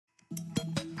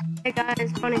Hey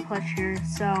guys, Bunny Clutch here.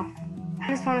 So, I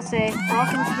just want to say,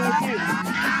 welcome to my channel.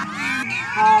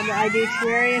 I do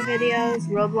Terraria videos,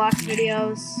 Roblox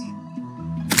videos.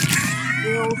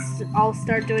 I'll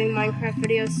start doing Minecraft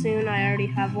videos soon. I already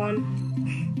have one,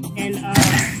 and I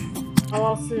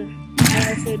also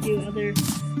do other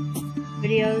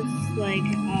videos like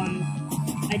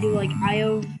I do like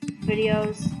IO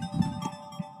videos.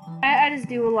 I just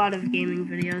do a lot of gaming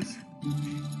videos.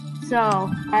 So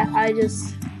I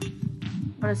just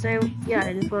want to say, I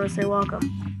just want to say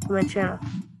welcome to my channel.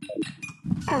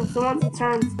 So once it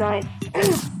turns night, you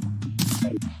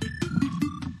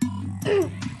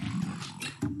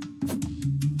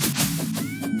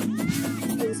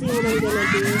can see what I'm gonna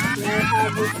do. I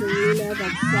have this arena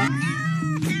that sucks,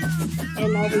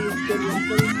 and all these good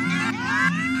weapons.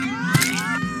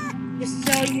 Just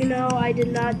so you know, I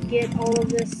did not get all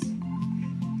of this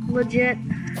legit,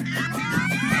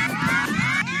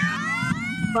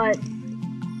 but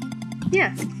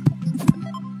yeah,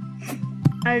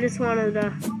 I just wanted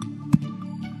to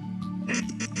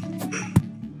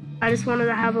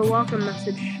have a welcome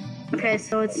message. Okay,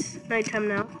 so it's nighttime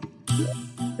now,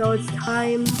 so it's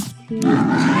time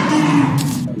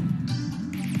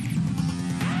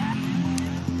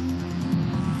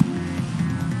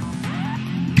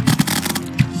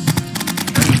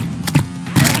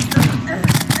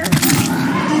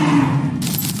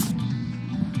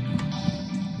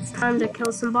to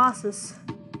kill some bosses.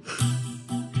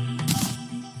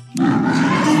 I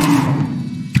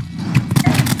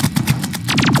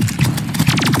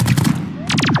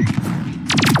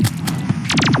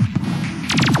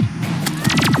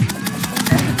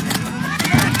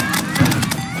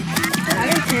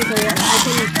can take a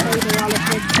lot of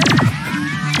hits.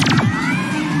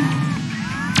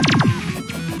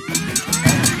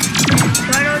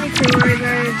 So I don't need to worry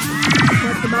very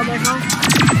much about my health.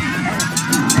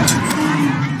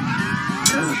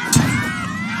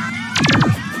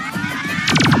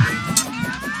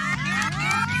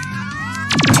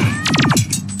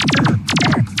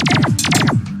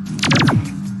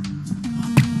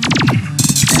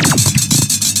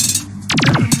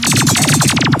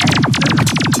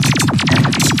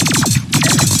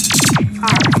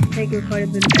 Taking quite a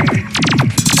bit of damage.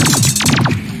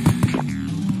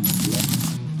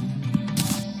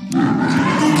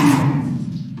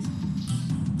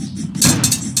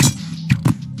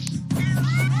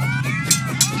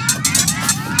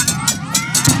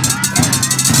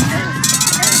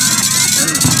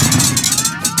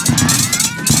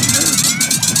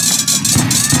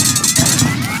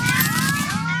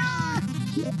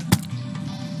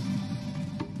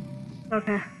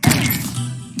 Okay.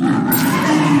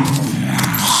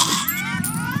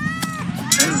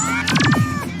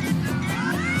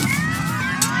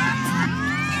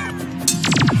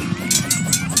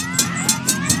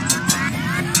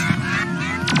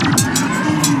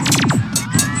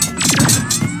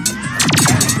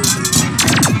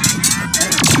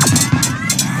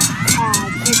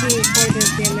 Taking quite a bit of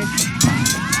damage,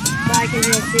 but I can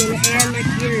heal soon, and my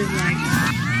computer is lagging.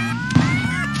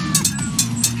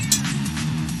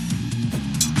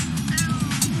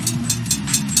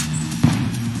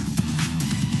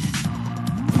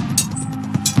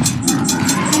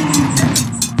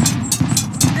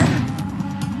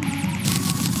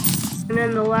 And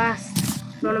then the last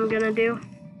one I'm gonna do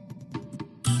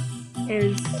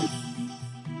is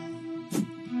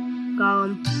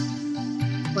Golem.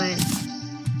 Wait,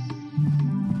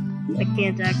 I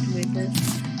can't activate this.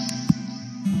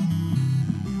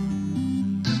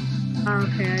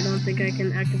 Okay, I don't think I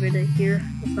can activate it here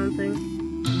or something.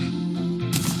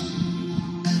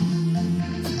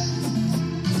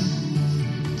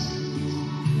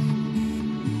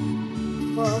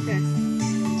 Well, okay.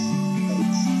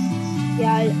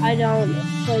 Yeah, I don't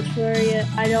play Terraria.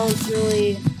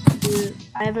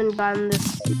 I haven't gotten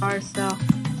this far, so.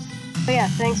 But yeah,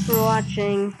 thanks for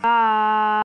watching. Bye.